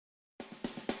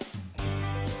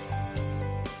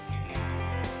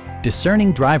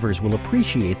Discerning drivers will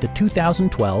appreciate the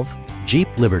 2012 Jeep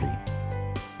Liberty.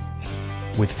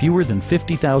 With fewer than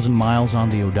 50,000 miles on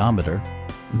the odometer,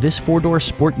 this four-door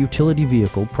sport utility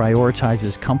vehicle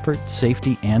prioritizes comfort,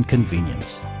 safety, and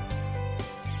convenience.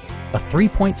 A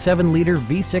 3.7-liter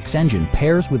V6 engine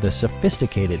pairs with a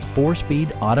sophisticated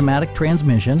 4-speed automatic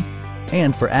transmission,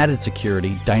 and for added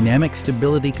security, dynamic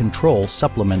stability control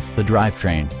supplements the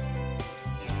drivetrain.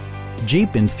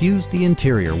 Jeep infused the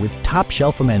interior with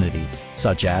top-shelf amenities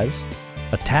such as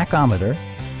a tachometer,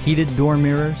 heated door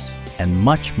mirrors, and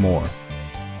much more.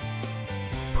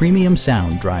 Premium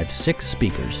sound drives 6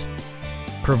 speakers,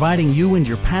 providing you and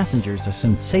your passengers a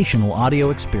sensational audio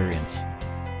experience.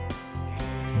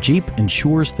 Jeep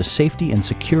ensures the safety and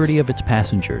security of its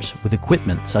passengers with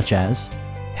equipment such as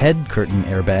head curtain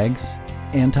airbags,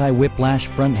 anti-whiplash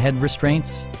front head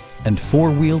restraints, and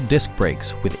 4-wheel disc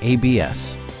brakes with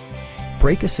ABS.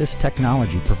 Brake Assist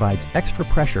technology provides extra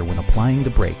pressure when applying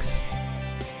the brakes.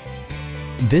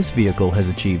 This vehicle has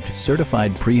achieved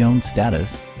certified pre-owned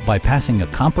status by passing a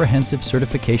comprehensive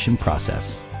certification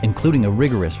process, including a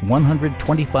rigorous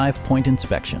 125-point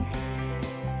inspection.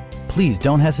 Please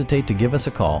don't hesitate to give us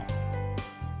a call.